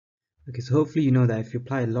Okay, so hopefully you know that if you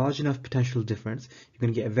apply a large enough potential difference, you're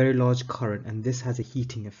going to get a very large current, and this has a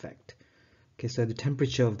heating effect. Okay, so the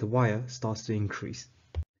temperature of the wire starts to increase.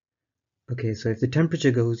 Okay, so if the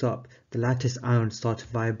temperature goes up, the lattice ions start to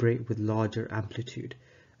vibrate with larger amplitude.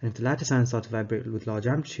 And if the lattice ions start to vibrate with large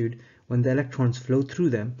amplitude, when the electrons flow through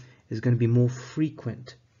them, there's going to be more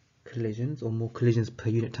frequent collisions, or more collisions per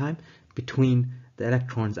unit time, between the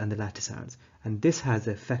electrons and the lattice ions. And this has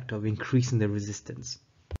the effect of increasing the resistance.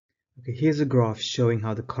 Okay, here's a graph showing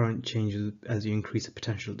how the current changes as you increase the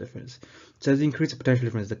potential difference. So as you increase the potential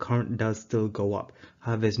difference, the current does still go up.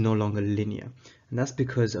 However, it's no longer linear. And that's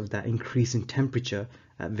because of that increase in temperature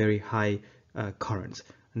at very high currents,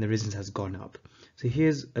 and the resistance has gone up. So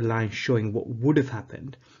here's a line showing what would have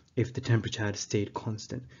happened if the temperature had stayed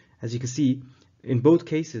constant. As you can see, in both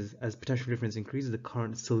cases, as potential difference increases, the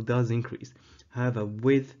current still does increase. However,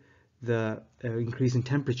 with the increase in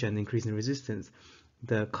temperature and the increase in resistance,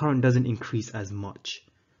 the current doesn't increase as much.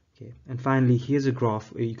 Okay, and finally, here's a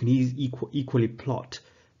graph where you can equally plot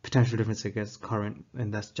potential difference against current,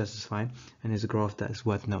 and that's just as fine. And here's a graph that is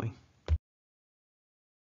worth knowing.